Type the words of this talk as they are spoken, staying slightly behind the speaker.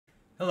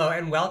Hello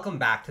and welcome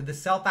back to the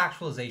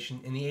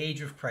Self-Actualization in the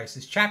Age of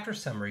Crisis Chapter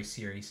Summary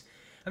Series.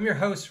 I'm your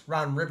host,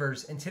 Ron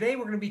Rivers, and today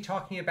we're going to be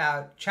talking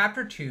about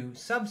Chapter 2,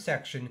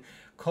 subsection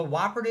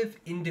Cooperative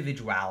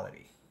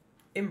Individuality.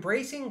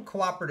 Embracing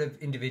cooperative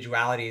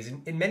individuality is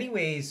in many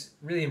ways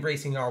really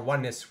embracing our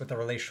oneness with the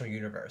relational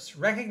universe,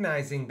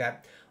 recognizing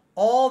that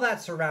all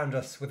that surrounds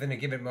us within a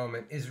given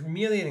moment is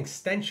merely an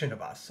extension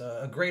of us,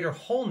 a greater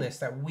wholeness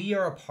that we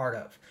are a part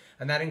of.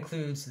 And that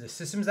includes the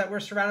systems that we're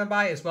surrounded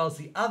by, as well as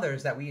the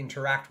others that we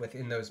interact with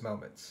in those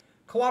moments.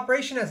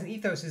 Cooperation as an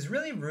ethos is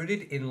really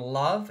rooted in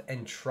love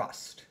and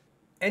trust.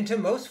 And to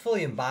most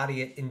fully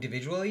embody it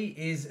individually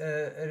is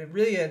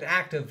really an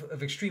act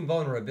of extreme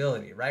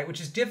vulnerability, right?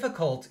 Which is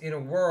difficult in a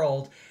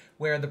world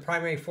where the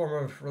primary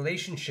form of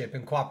relationship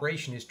and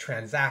cooperation is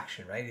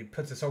transaction, right? It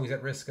puts us always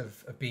at risk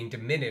of being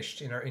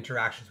diminished in our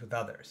interactions with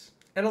others.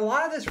 And a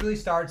lot of this really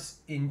starts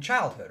in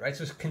childhood, right?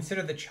 So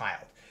consider the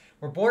child.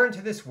 We're born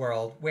into this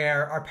world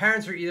where our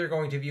parents are either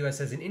going to view us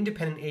as an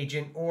independent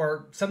agent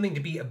or something to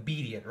be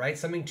obedient, right?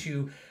 Something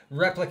to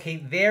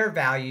replicate their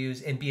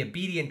values and be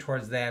obedient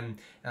towards them,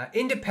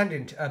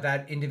 independent of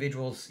that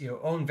individual's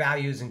own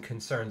values and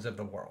concerns of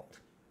the world.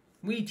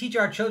 We teach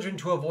our children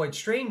to avoid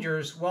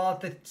strangers while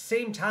at the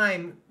same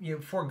time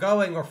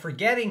foregoing or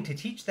forgetting to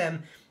teach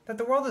them that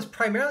the world is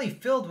primarily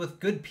filled with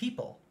good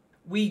people.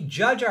 We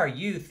judge our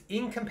youth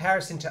in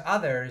comparison to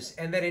others,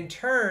 and then in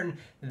turn,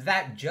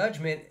 that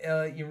judgment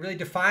really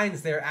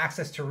defines their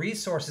access to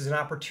resources and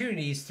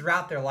opportunities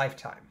throughout their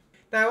lifetime.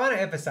 Now, I want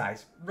to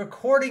emphasize,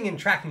 recording and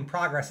tracking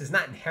progress is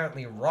not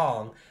inherently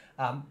wrong,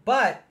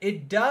 but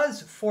it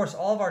does force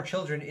all of our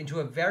children into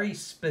a very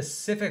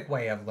specific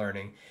way of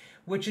learning,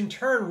 which in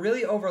turn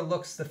really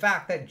overlooks the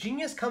fact that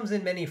genius comes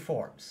in many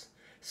forms.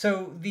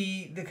 So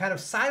the kind of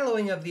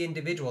siloing of the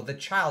individual, the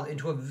child,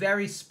 into a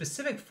very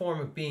specific form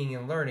of being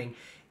and learning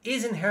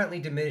is inherently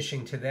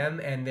diminishing to them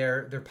and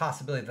their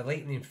possibility, the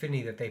latent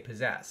infinity that they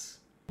possess.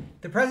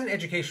 The present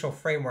educational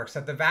frameworks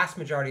that the vast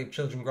majority of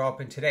children grow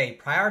up in today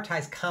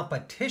prioritize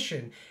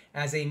competition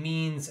as a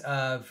means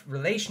of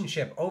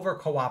relationship over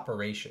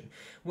cooperation,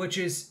 which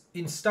is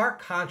in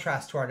stark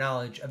contrast to our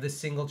knowledge of the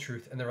single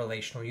truth in the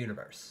relational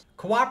universe.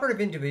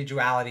 Cooperative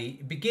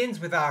individuality begins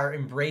with our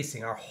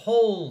embracing, our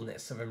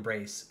wholeness of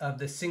embrace of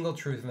the single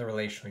truth in the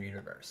relational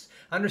universe,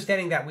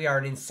 understanding that we are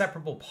an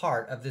inseparable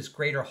part of this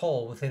greater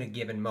whole within a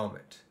given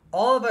moment.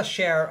 All of us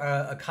share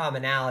a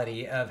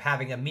commonality of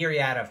having a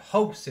myriad of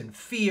hopes and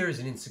fears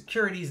and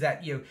insecurities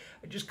that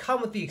just come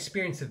with the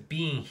experience of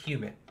being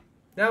human.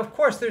 Now, of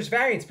course, there's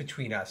variance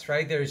between us,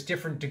 right? There's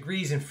different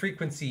degrees and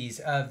frequencies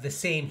of the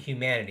same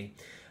humanity.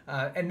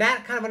 And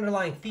that kind of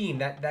underlying theme,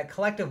 that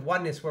collective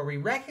oneness where we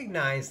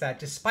recognize that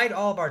despite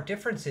all of our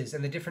differences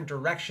and the different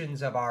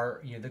directions of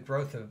our, the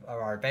growth of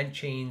our event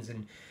chains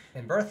and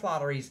birth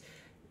lotteries,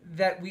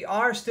 that we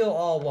are still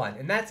all one.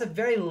 And that's a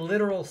very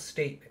literal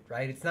statement,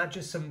 right? It's not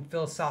just some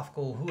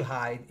philosophical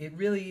hoo-ha. It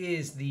really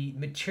is the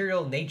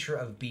material nature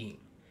of being.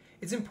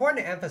 It's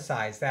important to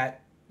emphasize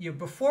that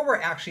before we're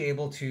actually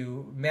able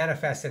to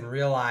manifest and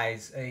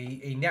realize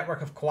a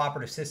network of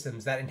cooperative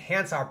systems that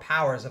enhance our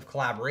powers of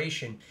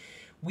collaboration,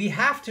 we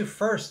have to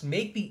first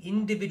make the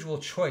individual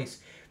choice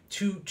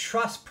to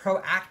trust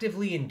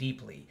proactively and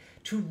deeply,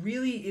 to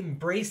really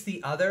embrace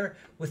the other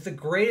with the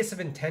greatest of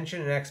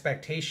intention and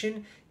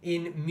expectation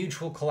in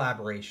mutual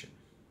collaboration.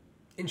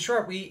 In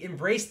short, we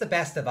embrace the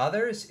best of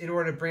others in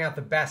order to bring out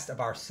the best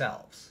of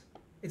ourselves.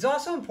 It's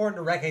also important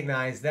to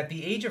recognize that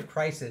the age of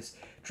crisis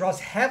draws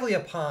heavily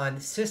upon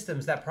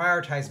systems that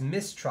prioritize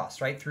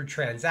mistrust, right, through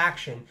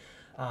transaction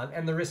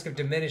and the risk of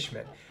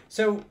diminishment.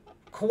 So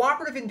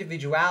cooperative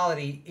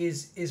individuality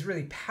is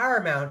really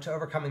paramount to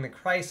overcoming the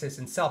crisis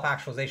and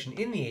self-actualization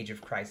in the age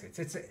of crisis.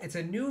 It's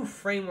a new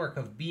framework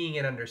of being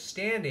and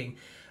understanding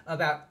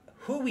about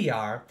who we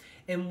are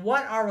and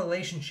what our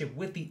relationship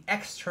with the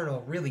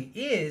external really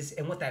is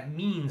and what that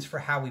means for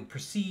how we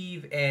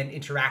perceive and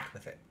interact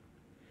with it.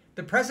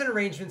 The present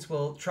arrangements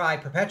will try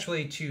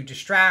perpetually to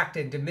distract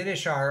and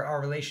diminish our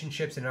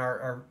relationships and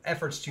our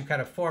efforts to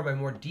kind of form a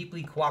more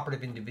deeply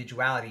cooperative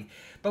individuality,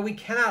 but we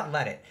cannot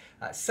let it.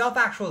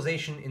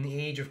 Self-actualization in the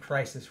age of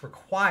crisis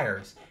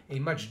requires a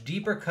much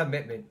deeper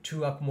commitment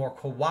to a more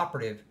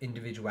cooperative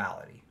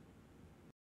individuality.